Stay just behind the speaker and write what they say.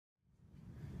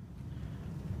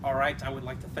All right, I would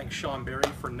like to thank Sean Berry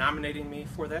for nominating me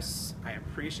for this. I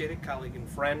appreciate it, colleague and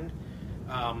friend.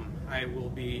 I will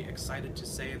be excited to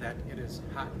say that it is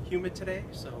hot and humid today,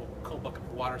 so a cold bucket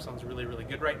of water sounds really, really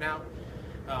good right now.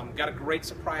 Got a great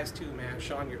surprise too, man.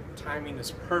 Sean, your timing is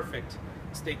perfect.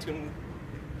 Stay tuned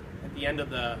at the end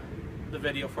of the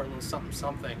video for a little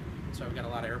something. So I've got a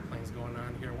lot of airplanes going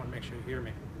on here. I want to make sure you hear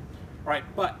me. All right,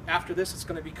 but after this, it's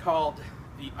going to be called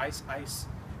the Ice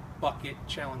Bucket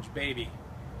Challenge, baby.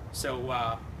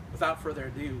 So without further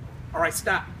ado, all right,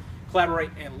 stop, collaborate,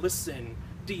 and listen.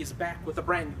 D is back with a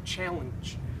brand new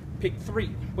challenge. Pick 3.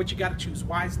 What you got to choose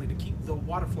wisely to keep the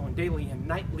water flowing daily and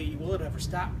nightly. Will it ever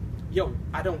stop? Yo,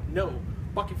 I don't know.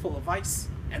 Bucket full of ice,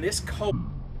 and this cold.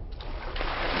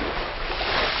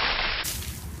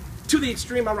 To the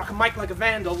extreme, I rock a mic like a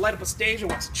vandal, light up a stage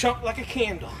and watch a chump like a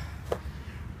candle.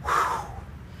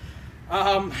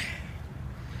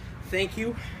 Thank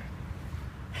you,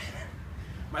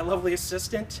 my lovely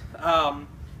assistant. I'm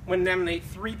going to nominate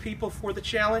 3 people for the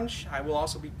challenge. I will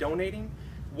also be donating.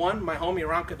 1, my homie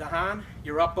Aramka Dahan.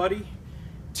 You're up, buddy.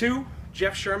 2,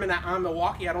 Jeff Sherman at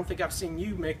Milwaukee. I don't think I've seen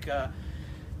you make a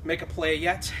play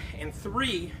yet. And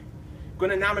 3,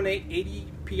 going to nominate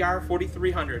ADPR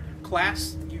 4300.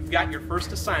 Class, you've got your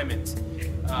first assignment.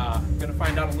 Going to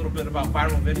find out a little bit about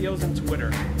viral videos and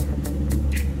Twitter.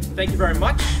 Thank you very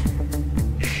much.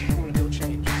 I'm going to go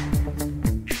change.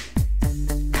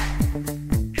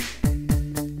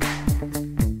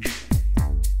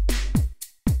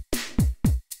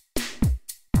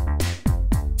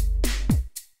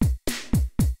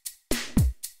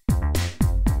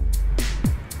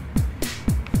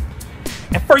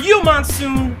 And for you,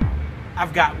 Monsoon,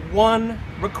 I've got one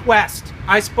request.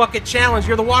 Ice Bucket Challenge.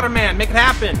 You're the waterman. Make it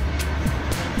happen.